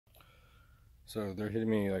So they're hitting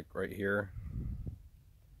me like right here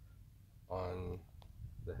on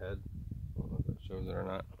the head. I don't know if that shows it or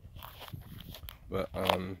not. But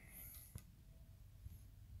right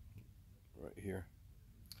here.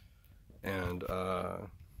 And damn,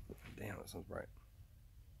 that sounds bright.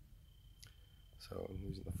 So I'm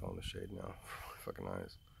using the phone to shade now. My fucking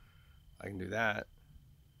eyes. I can do that.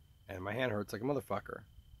 And my hand hurts like a motherfucker.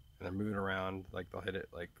 And they're moving around, like they'll hit it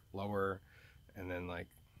like lower, and then like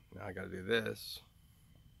now I gotta do this.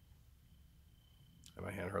 And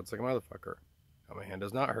my hand hurts like a motherfucker. And my hand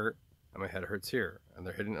does not hurt, and my head hurts here. And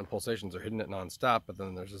they're hitting, and pulsations are hitting it non-stop, but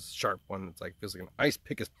then there's this sharp one that's like, feels like an ice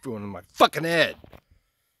pick is going in my fucking head.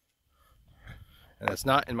 And it's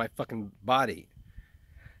not in my fucking body.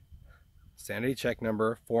 Sanity check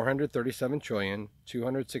number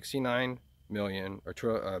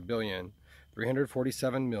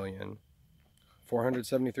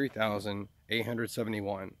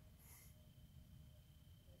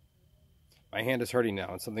My hand is hurting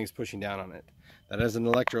now, and something's pushing down on it. That is an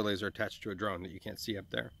electrolaser attached to a drone that you can't see up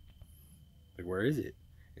there. Like, where is it?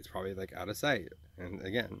 It's probably like out of sight. And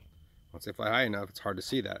again, once they fly high enough, it's hard to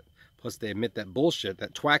see that. Plus, they emit that bullshit,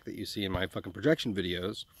 that twack that you see in my fucking projection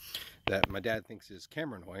videos that my dad thinks is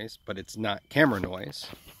camera noise, but it's not camera noise.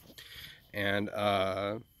 And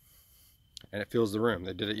it fills the room.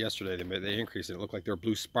 They did it yesterday. They increased it. It looked like there were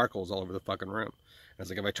blue sparkles all over the fucking room. And it's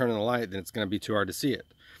like, if I turn on the light, then it's going to be too hard to see it.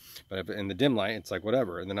 But if in the dim light, it's like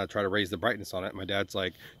whatever. And then I try to raise the brightness on it. My dad's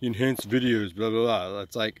like, enhance videos, blah, blah, blah.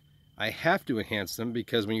 It's like, I have to enhance them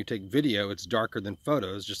because when you take video, it's darker than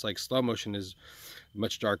photos, just like slow motion is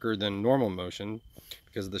much darker than normal motion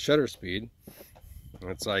because of the shutter speed. And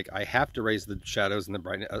it's like, I have to raise the shadows and the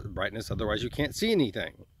brightness, otherwise you can't see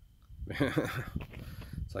anything.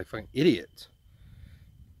 It's like fucking idiot.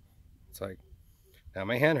 It's like, now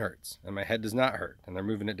my hand hurts and my head does not hurt, and they're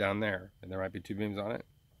moving it down there, and there might be two beams on it.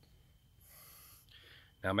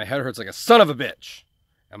 Now my head hurts like a son of a bitch,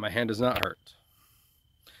 and my hand does not hurt.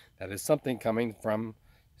 That is something coming from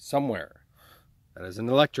somewhere. That is an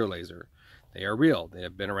electrolaser. They are real. They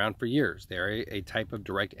have been around for years. They are a type of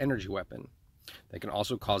direct energy weapon. They can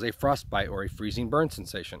also cause a frostbite or a freezing burn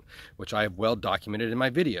sensation, which I have well documented in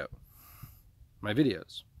my videos.